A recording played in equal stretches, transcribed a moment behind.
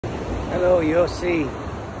Hello, Yossi,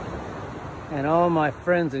 and all my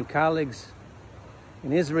friends and colleagues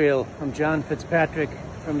in Israel. I'm John Fitzpatrick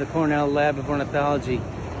from the Cornell Lab of Ornithology.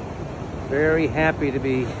 Very happy to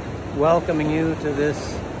be welcoming you to this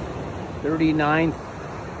 39th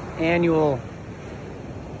annual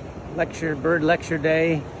bird lecture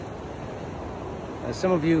day. As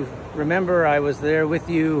some of you remember, I was there with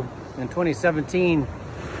you in 2017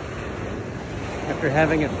 after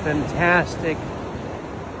having a fantastic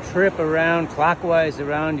trip clockwise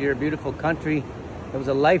around your beautiful country. It was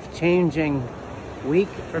a life-changing week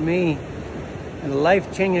for me and a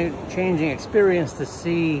life-changing experience to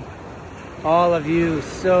see all of you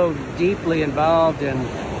so deeply involved in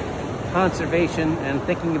conservation and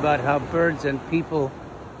thinking about how birds and people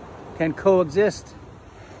can coexist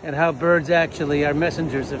and how birds actually are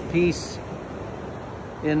messengers of peace,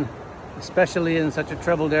 especially in such a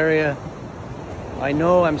troubled area. I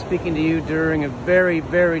know I'm speaking to you during a very,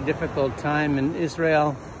 very difficult time in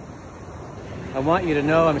Israel. I want you to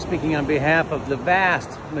know I'm speaking on behalf of the vast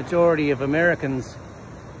majority of Americans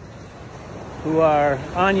who are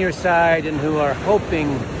on your side and who are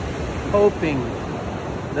hoping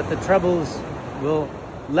that the troubles will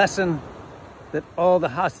lessen, that all the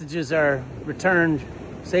hostages are returned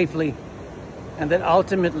safely, and that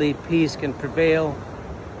ultimately peace can prevail.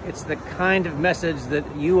 It's the kind of message that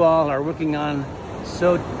you all are working on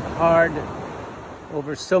so hard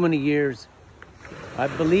over so many years. I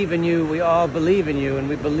believe in you, we all believe in you, and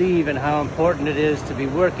we believe in how important it is to be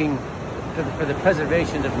working for the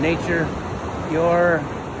preservation of nature. Your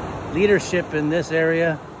leadership in this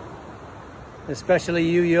area, especially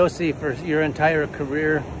you, Yossi, for your entire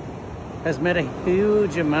career, has meant a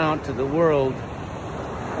huge amount to the world.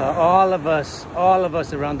 All of us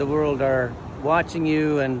around the world are watching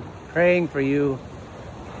you and praying for you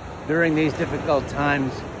during these difficult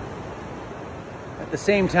times. At the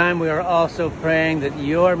same time, we are also praying that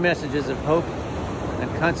your messages of hope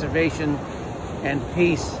and conservation and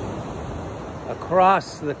peace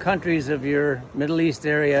across the countries of your Middle East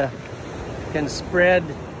area can spread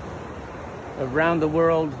around the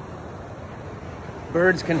world.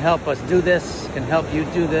 Birds can help us do this, can help you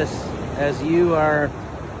do this, as you are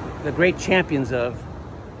the great champions of.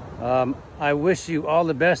 I wish you all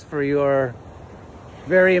the best for your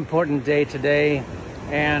very important day today,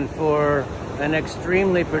 and for an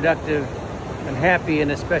extremely productive and happy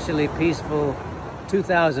and especially peaceful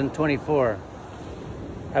 2024.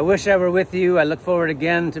 I wish I were with you. I look forward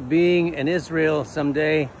again to being in Israel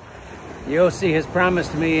someday. Yossi has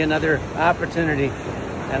promised me another opportunity,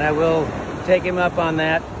 and I will take him up on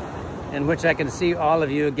that, in which I can see all of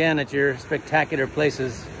you again at your spectacular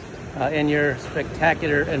places, in your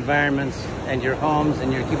spectacular environments and your homes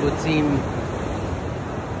and your kibbutzim.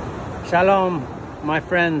 Shalom, my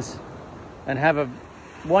friends, and have a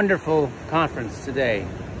wonderful conference today.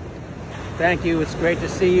 Thank you. It's great to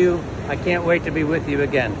see you. I can't wait to be with you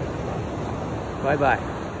again.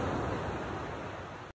 Bye-bye.